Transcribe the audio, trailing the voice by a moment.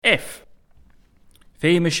F.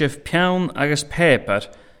 Féime sibh peann agus pépar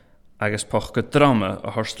agus poch go drama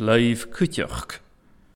a thurst laibh cúteach.